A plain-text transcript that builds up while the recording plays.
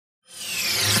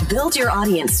Build your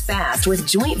audience fast with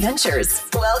Joint Ventures.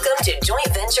 Welcome to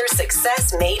Joint Venture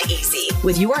Success Made Easy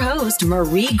with your host,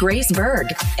 Marie Grace Berg.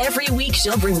 Every week,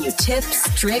 she'll bring you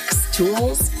tips, tricks,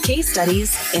 tools, case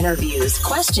studies, interviews,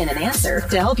 question and answer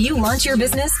to help you launch your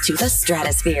business to the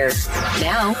stratosphere.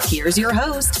 Now, here's your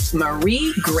host,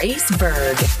 Marie Grace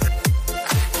Berg.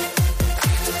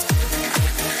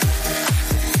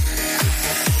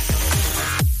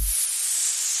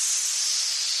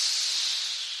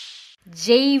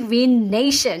 JV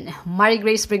Nation, Marie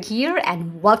Grace Berg here,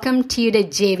 and welcome to the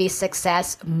JV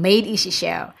Success Made Easy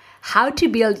show. How to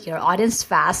build your audience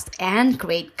fast and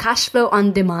create cash flow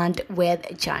on demand with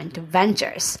joint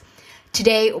ventures.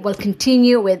 Today, we'll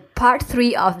continue with part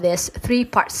 3 of this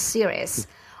 3-part series.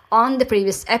 On the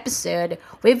previous episode,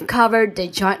 we've covered the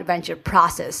joint venture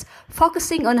process,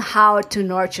 focusing on how to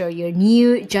nurture your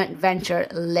new joint venture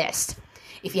list.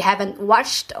 If you haven't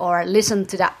watched or listened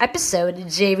to that episode,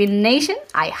 JV Nation,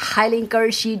 I highly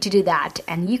encourage you to do that.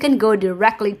 And you can go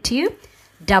directly to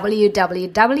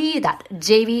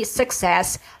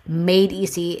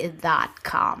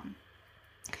www.jvsuccessmadeeasy.com.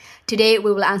 Today,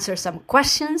 we will answer some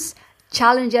questions,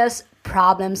 challenges,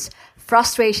 problems,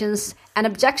 frustrations, and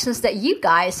objections that you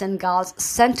guys and gals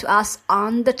sent to us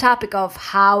on the topic of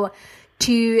how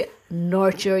to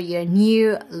nurture your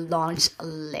new launch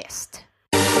list.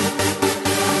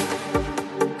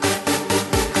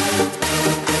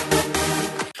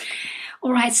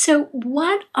 All right, so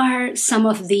what are some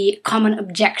of the common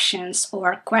objections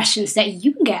or questions that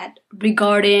you get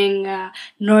regarding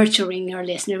nurturing your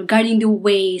listener, regarding the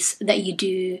ways that you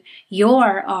do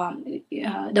your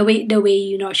the way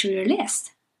you nurture your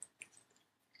list?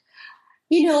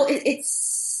 You know,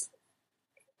 it's.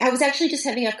 I was actually just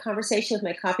having a conversation with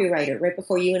my copywriter right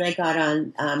before you and I got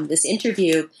on this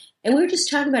interview. And we were just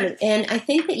talking about it, and I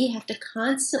think that you have to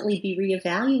constantly be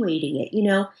reevaluating it. You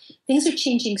know, things are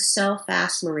changing so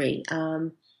fast, Marie.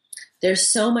 There's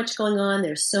so much going on.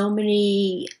 There's so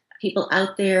many people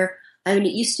out there. I mean,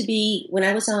 it used to be when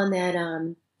I was on that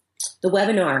the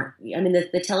webinar. I mean,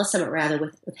 the telesummit rather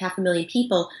with 500,000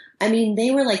 people. I mean,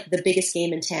 they were like the biggest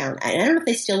game in town. I don't know if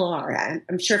they still are.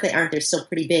 I'm sure if they aren't, they're still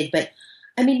pretty big. But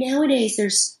I mean, nowadays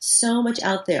there's so much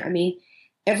out there. I mean.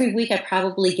 Every week I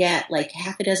probably get like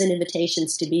half a dozen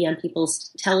invitations to be on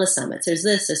people's telesummits. There's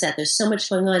this, there's that. There's so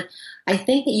much going on. I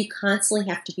think that you constantly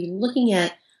have to be looking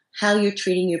at how you're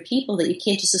treating your people, that you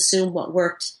can't just assume what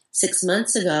worked 6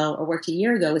 months ago or worked a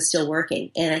year ago is still working.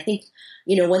 And I think,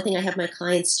 you know, one thing I have my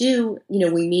clients do, you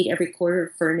know, we meet every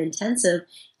quarter for an intensive,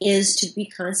 is to be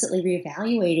constantly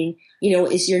reevaluating, you know,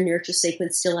 is your nurture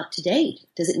sequence still up to date?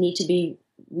 Does it need to be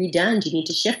redone? Do you need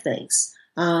to shift things?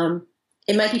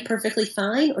 It might be perfectly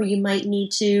fine, or you might need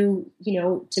to, you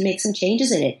know, to make some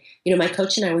changes in it. You know, my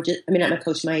coach and I were just, I mean, not my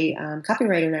coach, my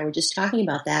copywriter and I were just talking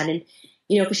about that. And,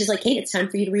 you know, because she's like, Kate, it's time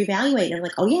for you to reevaluate. And I'm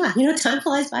like, oh yeah, you know, time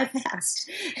flies by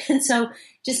fast. And so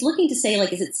just looking to say,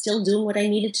 like, is it still doing what I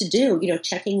needed to do? You know,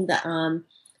 checking the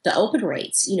open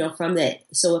rates, you know, from that.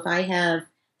 So if I have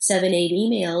 7, 8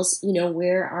 emails, you know,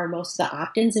 where are most of the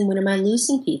opt-ins and when am I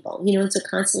losing people? You know, and so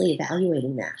constantly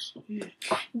evaluating that.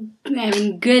 I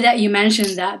mean, good that you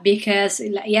mentioned that because,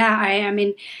 yeah, I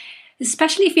mean,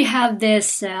 especially if you have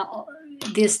this long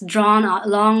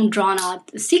drawn out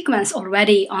sequence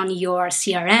already on your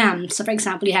CRM. So for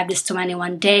example, you have this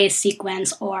 21-day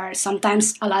sequence, or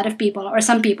sometimes a lot of people or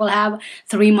some people have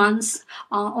 3 months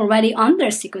already on their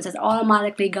sequence that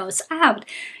automatically goes out.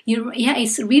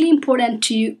 It's really important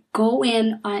to go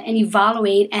in and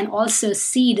evaluate and also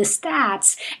see the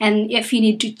stats. And if you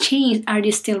need to change, are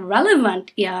they still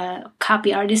relevant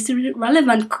copy? Are they still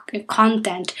relevant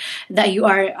content that you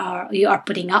are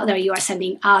putting out there, you are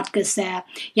sending out? Because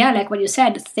like what you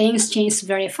said, things change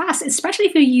very fast, especially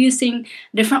if you're using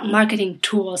different marketing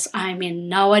tools. I mean,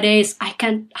 nowadays I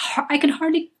can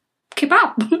hardly keep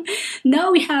up.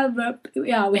 Now we have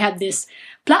these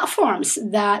platforms,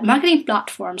 that marketing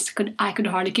platforms. I could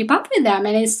hardly keep up with them,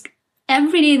 and it's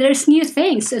every day there's new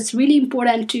things. So it's really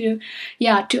important to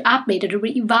update or to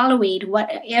reevaluate what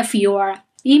if your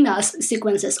email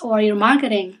sequences or your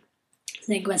marketing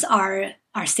sequence are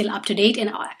still up to date, and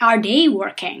are they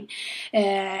working?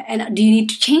 And do you need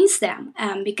to change them?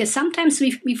 Because sometimes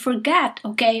we forget.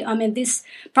 Okay, I mean, this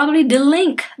probably the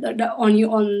link on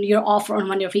your offer on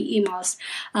one of your emails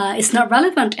is not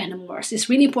relevant anymore. So it's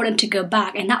really important to go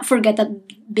back and not forget that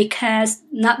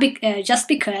just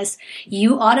because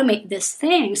you automate these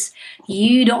things,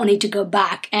 you don't need to go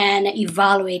back and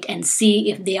evaluate and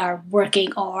see if they are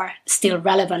working or still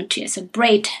relevant to you. So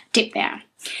great tip there.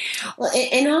 Well,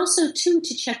 and also too,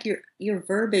 to check your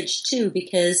verbiage too,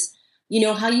 because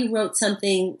how you wrote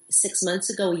something 6 months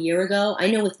ago, a year ago.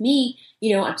 I know with me,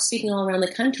 I'm speaking all around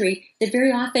the country, that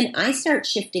very often I start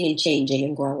shifting and changing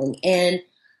and growing. And,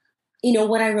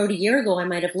 what I wrote a year ago, I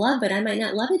might have loved, but I might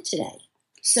not love it today.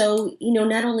 So,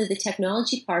 not only the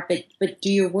technology part, but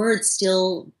do your words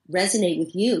still resonate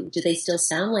with you? Do they still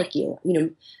sound like you?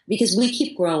 Because we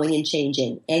keep growing and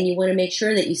changing, and you want to make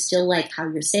sure that you still like how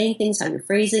you're saying things, how you're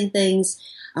phrasing things.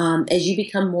 As you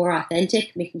become more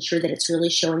authentic, making sure that it's really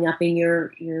showing up in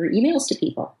your emails to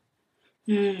people.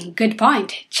 Good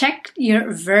point. Check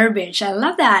your verbiage. I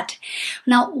love that.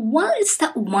 Now, what is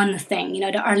that one thing,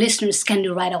 that our listeners can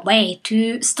do right away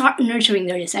to start nurturing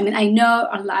their list? I mean, I know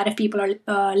a lot of people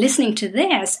are listening to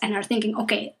this and are thinking,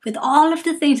 okay, with all of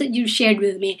the things that you shared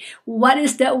with me, what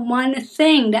is that one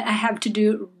thing that I have to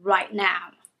do right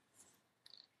now?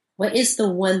 What is the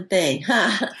one thing?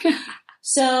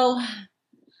 So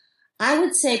I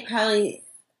would say probably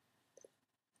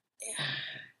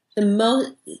the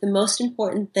most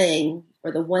important thing,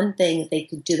 or the one thing that they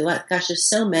could do, gosh, there's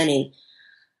so many.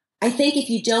 I think if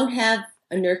you don't have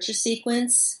a nurture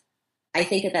sequence, I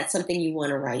think that's something you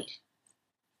want to write.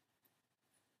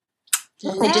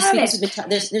 Just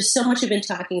because there's so much we've been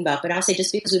talking about, but I'll say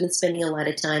just because we've been spending a lot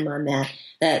of time on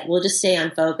that we'll just stay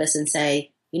on focus and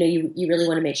say, you really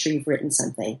want to make sure you've written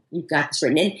something. You've got this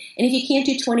written. And if you can't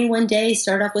do 21 days,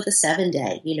 start off with a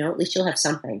 7-day. At least you'll have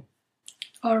something.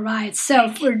 All right. So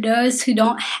for those who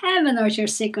don't have a nurture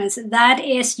sequence, that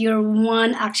is your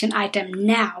one action item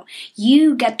now.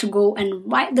 You get to go and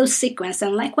write those sequences.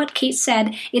 And like what Kate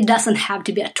said, it doesn't have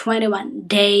to be a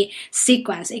 21-day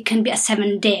sequence. It can be a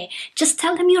 7-day. Just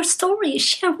tell them your story.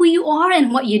 Share who you are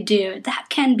and what you do. That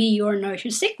can be your nurture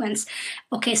sequence.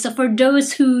 Okay, so for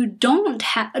those who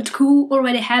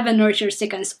already have a nurture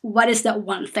sequence, what is that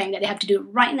one thing that they have to do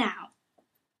right now?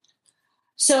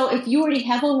 So if you already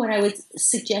have one, what I would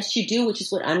suggest you do, which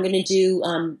is what I'm going to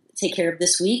do, take care of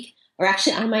this week, or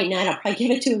actually I might not, I'll probably give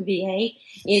it to a VA,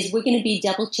 is we're going to be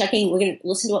double checking. We're going to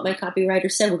listen to what my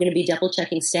copywriter said. We're going to be double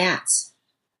checking stats.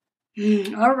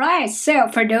 All right. So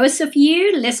for those of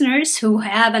you listeners who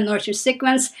have a nurture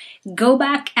sequence, go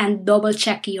back and double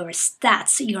check your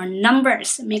stats, your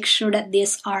numbers. Make sure that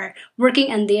these are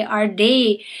working and are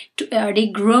they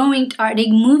growing? Are they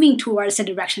moving towards the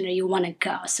direction that you want to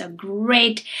go? So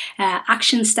great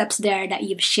action steps there that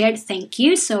you've shared. Thank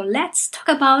you. So let's talk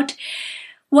about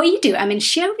what you do. I mean,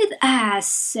 share with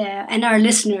us and our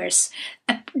listeners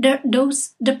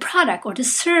the product or the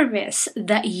service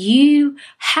that you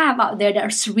have out there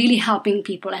that's really helping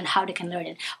people and how they can learn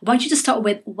it. I want you to start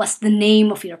with what's the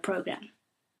name of your program.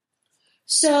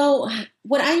 So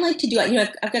what I like to do,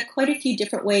 I've got quite a few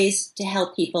different ways to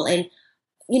help people. And,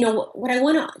 what I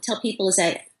want to tell people is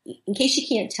that, in case you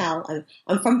can't tell,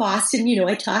 I'm from Boston.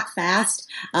 I talk fast.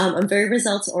 I'm very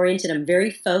results oriented. I'm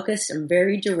very focused. I'm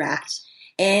very direct.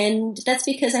 And that's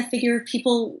because I figure if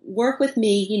people work with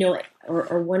me,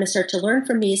 or want to start to learn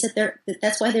from me, is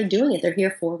that's why they're doing it. They're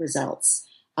here for results.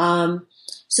 So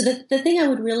the thing I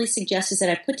would really suggest is that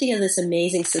I put together this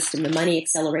amazing system, the Money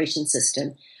Acceleration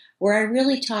System, where I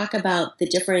really talk about the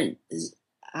different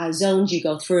zones you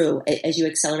go through as you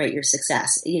accelerate your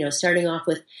success. Starting off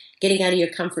with getting out of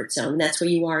your comfort zone. That's where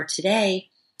you are today.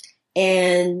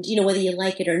 And, whether you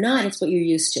like it or not, it's what you're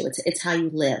used to. It's how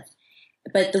you live.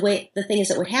 But the thing is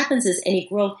that what happens is any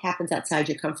growth happens outside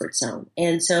your comfort zone.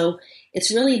 And so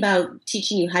it's really about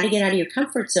teaching you how to get out of your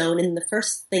comfort zone. And the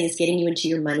first thing is getting you into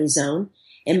your money zone.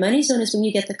 And money zone is when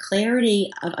you get the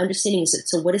clarity of understanding,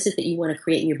 so what is it that you want to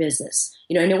create in your business?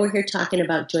 I know we're here talking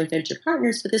about joint venture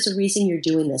partners, but there's a reason you're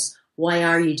doing this. Why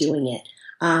are you doing it?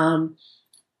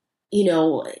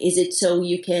 Is it so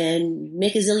you can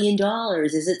make $1 zillion?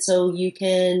 Is it so you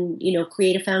can,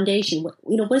 create a foundation?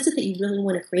 What is it that you really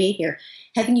want to create here?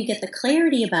 Having you get the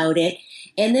clarity about it,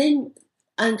 and then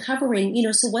uncovering,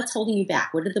 so what's holding you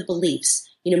back? What are the beliefs?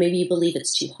 Maybe you believe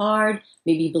it's too hard.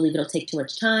 Maybe you believe it'll take too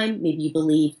much time. Maybe you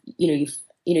believe,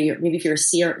 maybe if you're a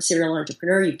serial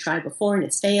entrepreneur, you've tried before and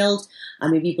it's failed.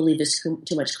 Maybe you believe there's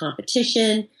too much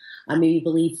competition. Maybe you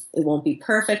believe it won't be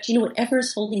perfect. Whatever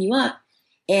is holding you up.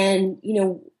 And,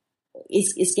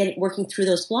 is working through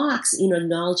those blocks,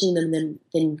 acknowledging them,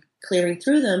 then clearing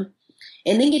through them,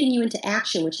 and then getting you into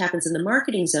action, which happens in the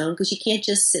marketing zone, because you can't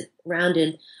just sit around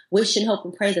and wish and hope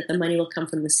and pray that the money will come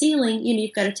from the ceiling.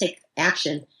 You've got to take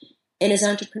action. And as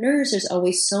entrepreneurs, there's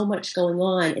always so much going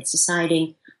on. It's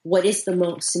deciding what is the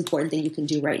most important thing you can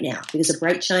do right now. Because of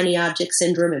bright, shiny object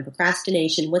syndrome and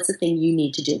procrastination, what's the thing you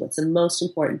need to do? What's the most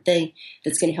important thing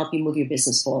that's going to help you move your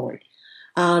business forward?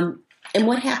 And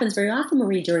what happens very often,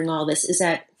 Marie, during all this is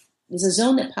that there's a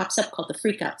zone that pops up called the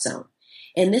freak out zone.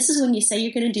 And this is when you say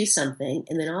you're going to do something,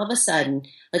 and then all of a sudden,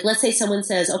 like let's say someone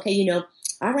says, okay,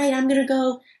 all right, I'm going to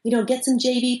go, get some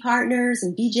JV partners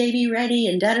and be JV ready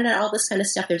and all this kind of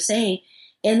stuff they're saying.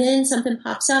 And then something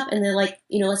pops up and they're like,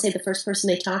 let's say the first person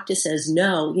they talk to says,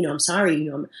 no, I'm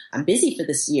sorry, I'm busy for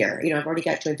this year. I've already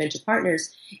got joint venture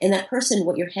partners. And that person,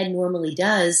 what your head normally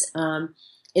does,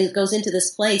 it goes into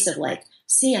this place of like,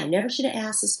 see, I never should have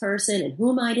asked this person, and who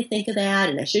am I to think of that?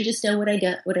 And I should have just done what I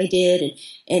did.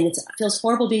 And it feels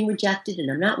horrible being rejected, and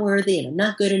I'm not worthy, and I'm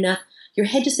not good enough. Your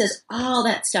head just says all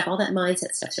that stuff, all that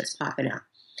mindset stuff starts popping up.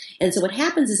 And so what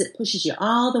happens is it pushes you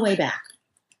all the way back.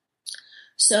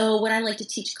 So what I like to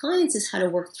teach clients is how to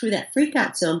work through that freak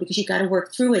out zone, because you've got to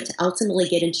work through it to ultimately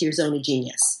get into your zone of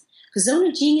genius. Because zone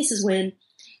of genius is when,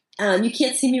 you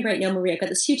can't see me right now, Maria, I've got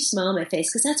this huge smile on my face,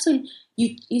 because that's when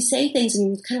you say things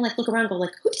and you kind of like look around and go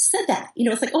like, who just said that?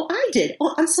 It's like, oh, I did.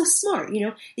 Oh, I'm so smart.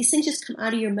 These things just come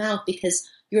out of your mouth because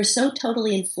you're so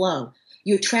totally in flow.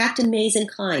 You attract amazing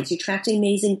clients. You attract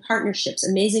amazing partnerships,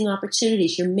 amazing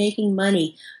opportunities. You're making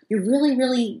money. You're really,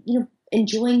 really,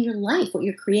 enjoying your life, what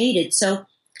you're created. So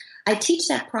I teach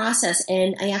that process,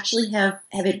 and I actually have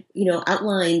it,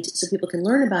 outlined so people can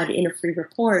learn about it in a free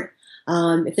report.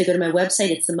 If they go to my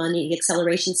website, it's the Money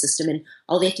Acceleration System, and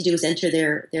all they have to do is enter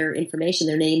their information,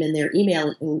 their name and their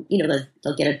email, and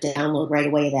they'll get a download right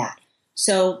away of that.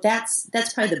 So that's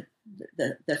probably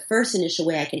the first initial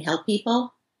way I can help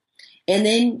people. And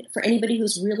then for anybody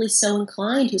who's really so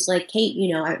inclined, who's like, Kate,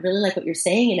 I really like what you're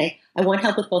saying, and I want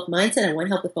help with both mindset, I want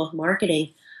help with both marketing.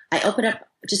 I open up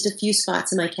just a few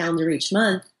spots in my calendar each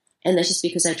month, and that's just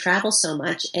because I travel so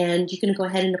much. And you can go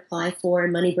ahead and apply for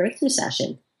a money breakthrough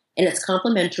session. And it's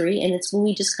complimentary, and it's when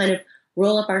we just kind of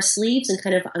roll up our sleeves and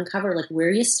kind of uncover like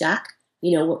where you're stuck,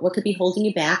 what could be holding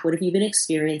you back, what have you been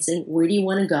experiencing, where do you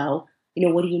want to go,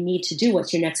 what do you need to do,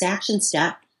 what's your next action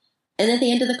step. And at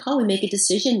the end of the call, we make a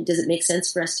decision. Does it make sense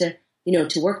for us to,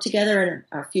 to work together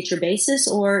on a future basis,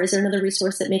 or is there another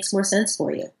resource that makes more sense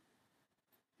for you?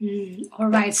 All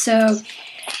right. So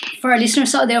for our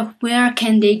listeners out there, where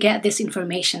can they get this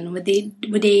information? Would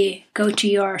they go to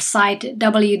your site,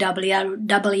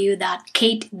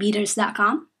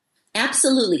 www.katebeaters.com?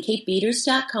 Absolutely,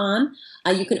 katebeaters.com.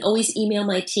 You can always email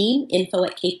my team,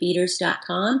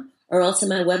 info@katebeaters.com, or else on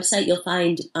my website you'll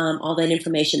find all that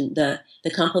information, the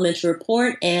complimentary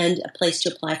report, and a place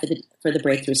to apply for the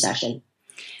breakthrough session.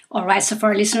 All right, so for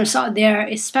our listeners out there,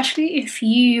 especially if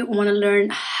you want to learn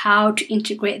how to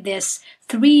integrate these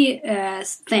three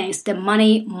things, the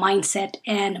money, mindset,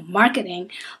 and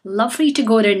marketing, love for you to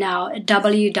go there now,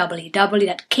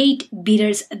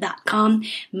 www.katebeaters.com.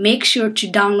 Make sure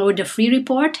to download the free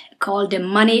report called the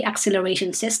Money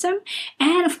Acceleration System.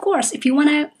 And of course, if you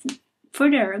want to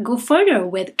go further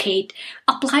with Kate,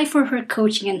 apply for her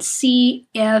coaching and see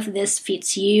if this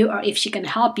fits you or if she can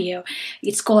help you.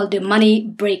 It's called the Money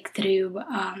Breakthrough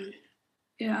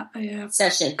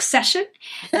Session.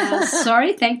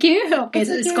 Sorry, thank you. Okay,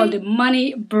 so it's called the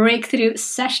Money Breakthrough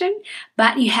Session,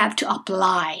 but you have to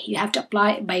apply. You have to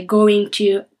apply by going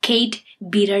to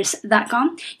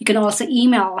katebeaters.com. You can also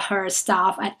email her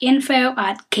staff at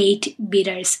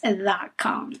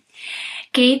info@katebeaters.com.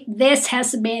 Kate, this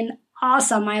has been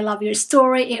awesome. I love your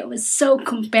story. It was so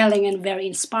compelling and very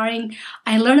inspiring.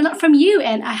 I learned a lot from you,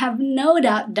 and I have no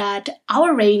doubt that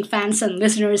our raving fans and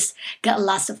listeners got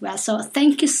lots of well. So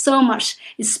thank you so much,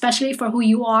 especially for who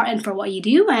you are and for what you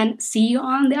do, and see you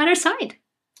on the other side.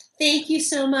 Thank you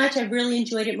so much. I really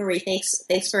enjoyed it, Marie. Thanks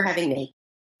for having me.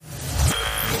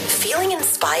 Feeling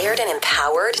inspired and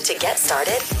empowered to get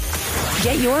started?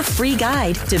 Get your free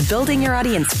guide to building your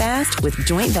audience fast with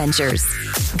Joint Ventures.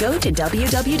 Go to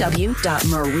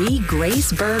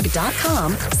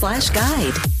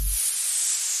www.mariegraceberg.com/guide.